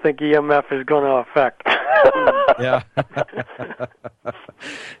EMF is going to affect. Yeah.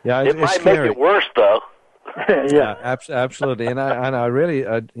 Yeah, it might scary. make it worse, though. Yeah, absolutely, and I really,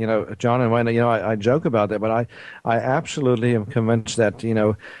 John and Wayne, I joke about that, but I absolutely am convinced that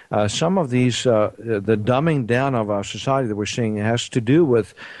some of these the dumbing down of our society that we're seeing has to do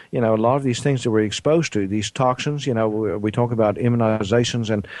with a lot of these things that we're exposed to, these toxins. We talk about immunizations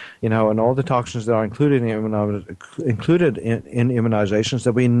and and all the toxins that are included in immunizations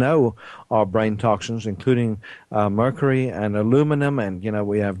that we know are brain toxins, including mercury and aluminum, and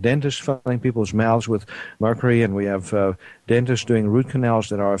we have dentists filling people's mouths with mercury, and we have dentists doing root canals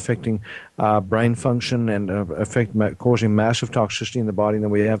that are affecting brain function and causing massive toxicity in the body. And then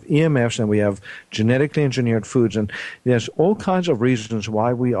we have EMFs, and we have genetically engineered foods, and there's all kinds of reasons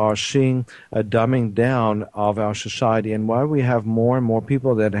why we are seeing a dumbing down of our society, and why we have more and more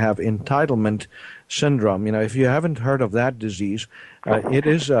people that have entitlement syndrome. If you haven't heard of that disease, it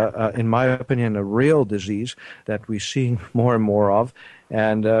is, in my opinion, a real disease that we're seeing more and more of.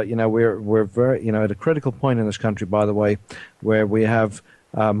 And we're very at a critical point in this country, by the way, where we have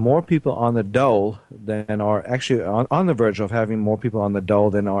more people on the dole than are actually on the verge of having more people on the dole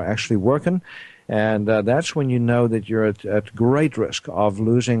than are actually working. And that's when you know that you're at great risk of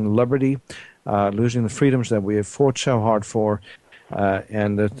losing liberty, losing the freedoms that we have fought so hard for.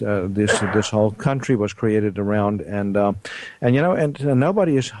 And that this whole country was created around, and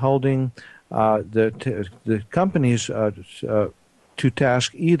nobody is holding the companies to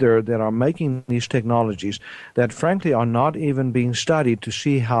task either that are making these technologies that frankly are not even being studied to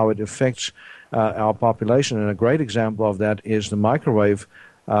see how it affects our population. And a great example of that is the microwave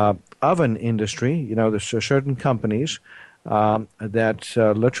oven industry. There's certain companies that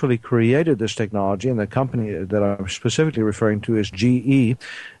literally created this technology, and the company that I'm specifically referring to is GE,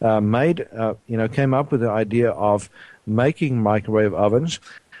 came up with the idea of making microwave ovens.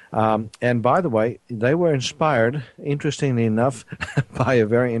 And by the way, they were inspired, interestingly enough, by a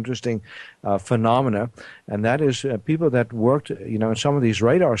very interesting phenomena, and that is people that worked, in some of these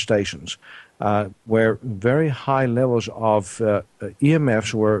radar stations, where very high levels of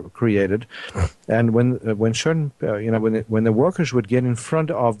EMFs were created, and when certain, when the workers would get in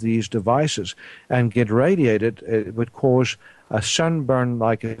front of these devices and get radiated, it would cause a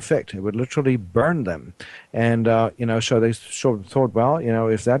sunburn-like effect. It would literally burn them. And, so they sort of thought, well,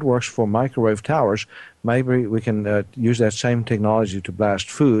 if that works for microwave towers, maybe we can use that same technology to blast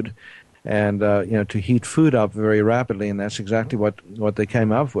food. and to heat food up very rapidly, and that's exactly what they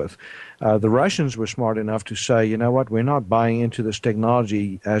came up with. The Russians were smart enough to say, you know what, we're not buying into this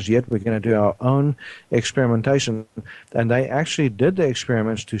technology as yet. We're going to do our own experimentation. And they actually did the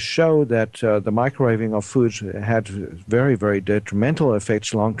experiments to show that the microwaving of foods had very, very detrimental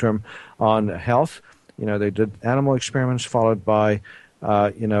effects long-term on health. They did animal experiments followed by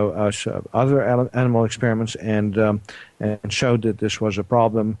other animal experiments and showed that this was a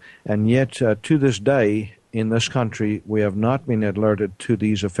problem. And yet, to this day, in this country, we have not been alerted to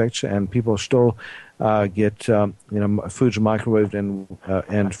these effects, and people still get foods microwaved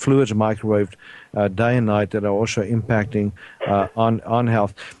and fluids microwaved day and night that are also impacting on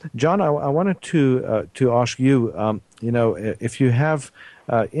health. John, I wanted to ask you, if you have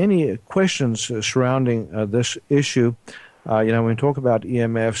any questions surrounding this issue. When we talk about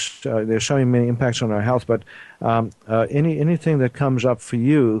EMFs, there's so many impacts on our health, but anything that comes up for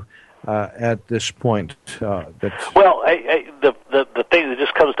you at this point? Well, the thing that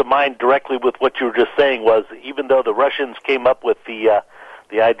just comes to mind directly with what you were just saying was, even though the Russians came up with the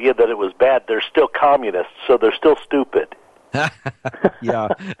idea that it was bad, they're still communists, so they're still stupid. Yeah.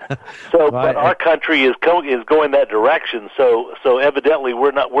 So, but our country is going that direction. So evidently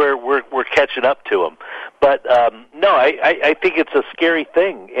we're catching up to them. But no, I think it's a scary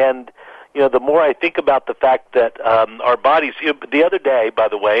thing. And the more I think about the fact that our bodies. The other day, by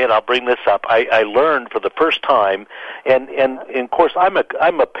the way, and I'll bring this up, I learned for the first time, and of course I'm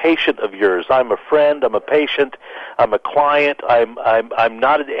a patient of yours. I'm a friend. I'm a patient. I'm a client. I'm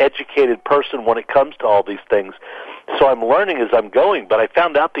not an educated person when it comes to all these things. So I'm learning as I'm going, but I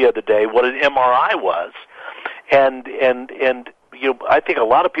found out the other day what an MRI was, and I think a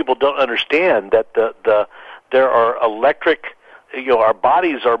lot of people don't understand that there are electric, our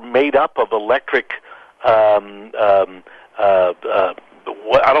bodies are made up of electric. I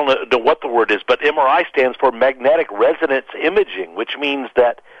don't know what the word is, but MRI stands for magnetic resonance imaging, which means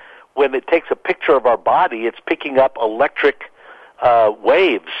that when it takes a picture of our body, it's picking up electric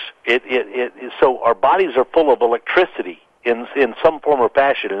waves. So our bodies are full of electricity in some form or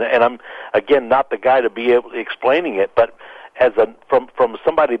fashion, and I'm again not the guy to be able explaining it, but from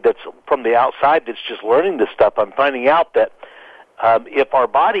somebody that's from the outside that's just learning this stuff, I'm finding out that if our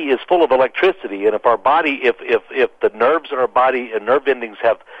body is full of electricity, and if the nerves in our body and nerve endings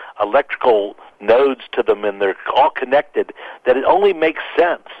have electrical nodes to them and they're all connected, that it only makes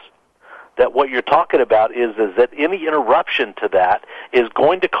sense that what you're talking about is that any interruption to that is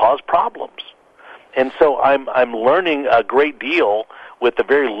going to cause problems. And so I'm learning a great deal with a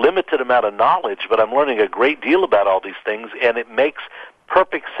very limited amount of knowledge, but I'm learning a great deal about all these things, and it makes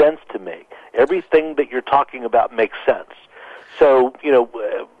perfect sense to me. Everything that you're talking about makes sense. So,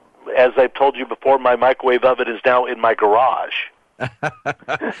 as I've told you before, my microwave oven is now in my garage.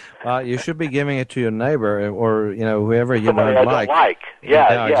 You should be giving it to your neighbor or whoever you Somebody don't like. like.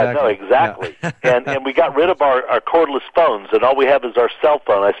 Exactly. Yeah. and we got rid of our cordless phones, and all we have is our cell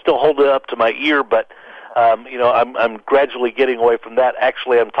phone. I still hold it up to my ear, but I'm gradually getting away from that.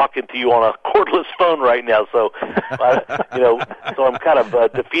 Actually, I'm talking to you on a cordless phone right now, so so I'm kind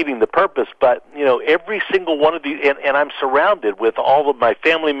of defeating the purpose. But every single one of these, and I'm surrounded with all of my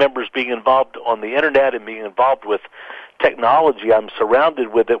family members being involved on the internet and being involved with technology. I'm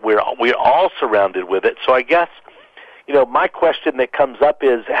surrounded with it. We're all surrounded with it. So I guess, my question that comes up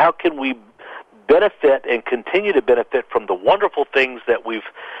is, how can we benefit and continue to benefit from the wonderful things that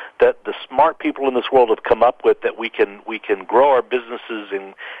the smart people in this world have come up with, that we can grow our businesses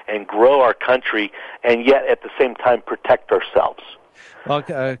and grow our country, and yet at the same time protect ourselves? Well,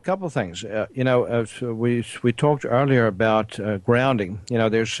 a couple of things. We talked earlier about grounding.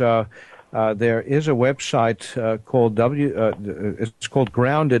 There is a website called it's called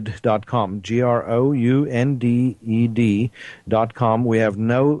grounded.com, GROUNDED.com. We have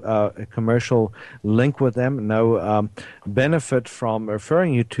no commercial link with them, no benefit from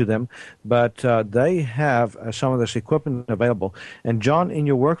referring you to them, but they have some of this equipment available. And John, in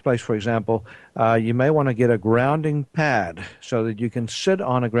your workplace, for example, you may want to get a grounding pad so that you can sit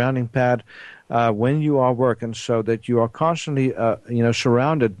on a grounding pad when you are working, so that you are constantly,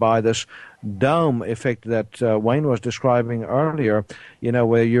 surrounded by this dome effect that Wayne was describing earlier,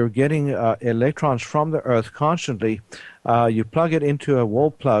 where you're getting electrons from the Earth constantly. You plug it into a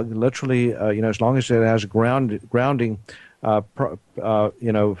wall plug, literally, as long as it has grounding, as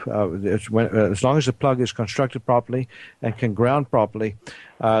long as the plug is constructed properly and can ground properly,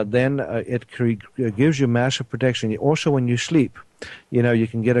 then it gives you massive protection. Also, when you sleep, you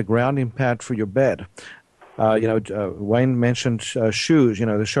can get a grounding pad for your bed. Wayne mentioned shoes.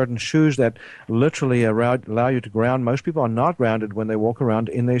 There's certain shoes that literally allow you to ground. Most people are not grounded when they walk around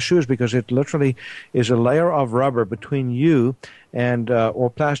in their shoes because it literally is a layer of rubber between you and or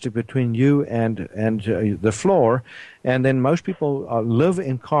plastic between you and the floor. And then most people live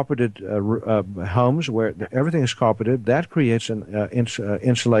in carpeted homes where everything is carpeted. That creates an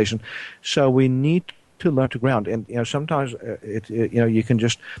insulation. So we need to learn to ground. And sometimes you can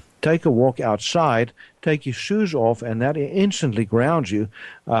just take a walk outside, take your shoes off, and that instantly grounds you.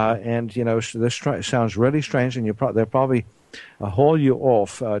 So this sounds really strange, and they'll probably haul you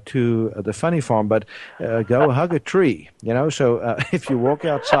off to the funny farm, but go hug a tree. So if you walk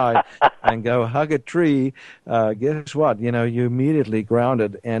outside and go hug a tree, guess what? You're immediately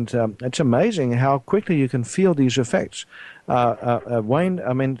grounded, and it's amazing how quickly you can feel these effects. Wayne,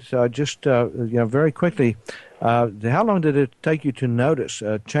 very quickly, how long did it take you to notice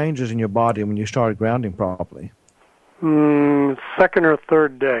changes in your body when you started grounding properly? Second or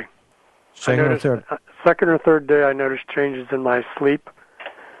third day. Second or third day, I noticed changes in my sleep,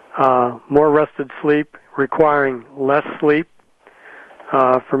 more rested sleep, requiring less sleep.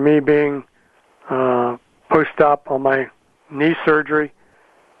 For me being post-op on my knee surgery,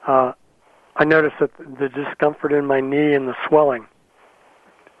 I noticed that the discomfort in my knee and the swelling,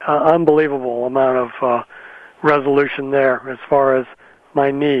 unbelievable amount of resolution there as far as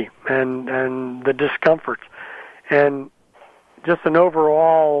my knee and the discomfort. And just an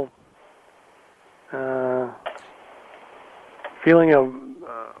overall feeling of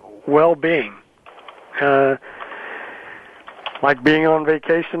well-being. Like being on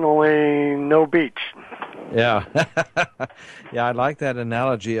vacation, only no beach. Yeah. Yeah, I like that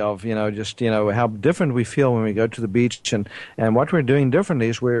analogy of, how different we feel when we go to the beach. And what we're doing differently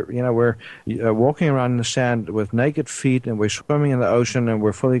is we're walking around in the sand with naked feet, and we're swimming in the ocean, and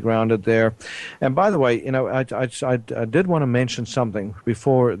we're fully grounded there. And by the way, I did want to mention something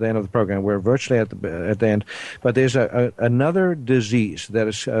before the end of the program. We're virtually at the end. But there's another disease that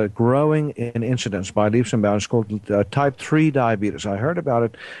is growing in incidence by leaps and bounds called type 3 diabetes. I heard about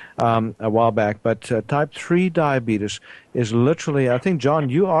it a while back, but type 3 diabetes is literally, I think, John,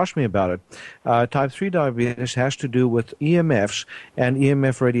 you asked me about it. Type 3 diabetes has to do with EMFs and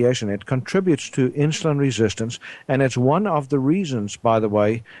EMF radiation. It contributes to insulin resistance, and it's one of the reasons, by the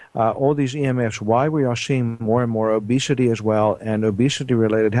way, all these EMFs, why we are seeing more and more obesity as well and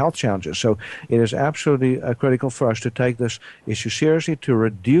obesity-related health challenges. So it is absolutely critical for us to take this issue seriously, to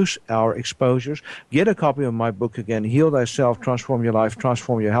reduce our exposures. Get a copy of my book again, Heal Thyself, Transform Your Life,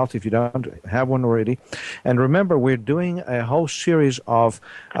 Transform Your Health, if you don't have one already. And remember, we're doing a whole series of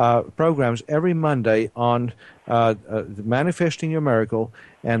programs every Monday on Manifesting Your Miracle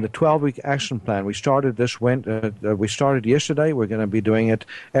and the 12-week action plan. We started yesterday. We're going to be doing it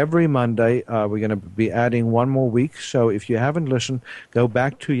every Monday. We're going to be adding one more week. So if you haven't listened, go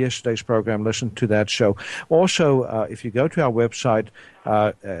back to yesterday's program, listen to that show. Also, if you go to our website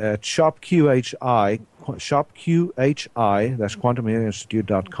at ShopQHI, that's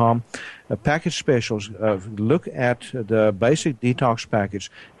quantumhealinginstitute.com. Package specials, look at the basic detox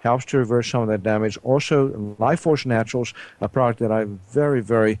package, helps to reverse some of that damage. Also, Life Force Naturals, a product that I'm very,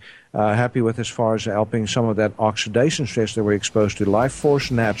 very happy with as far as helping some of that oxidation stress that we're exposed to. Life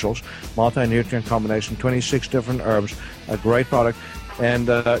Force Naturals, multi-nutrient combination, 26 different herbs, a great product. And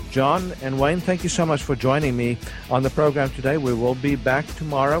John and Wayne, thank you so much for joining me on the program today. We will be back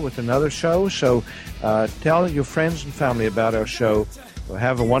tomorrow with another show. So tell your friends and family about our show.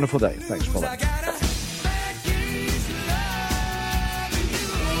 Have a wonderful day. Thanks for listening.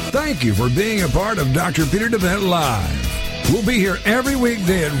 Thank you for being a part of Dr. Peter DeVette Live. We'll be here every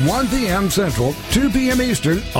weekday at 1 p.m. Central, 2 p.m. Eastern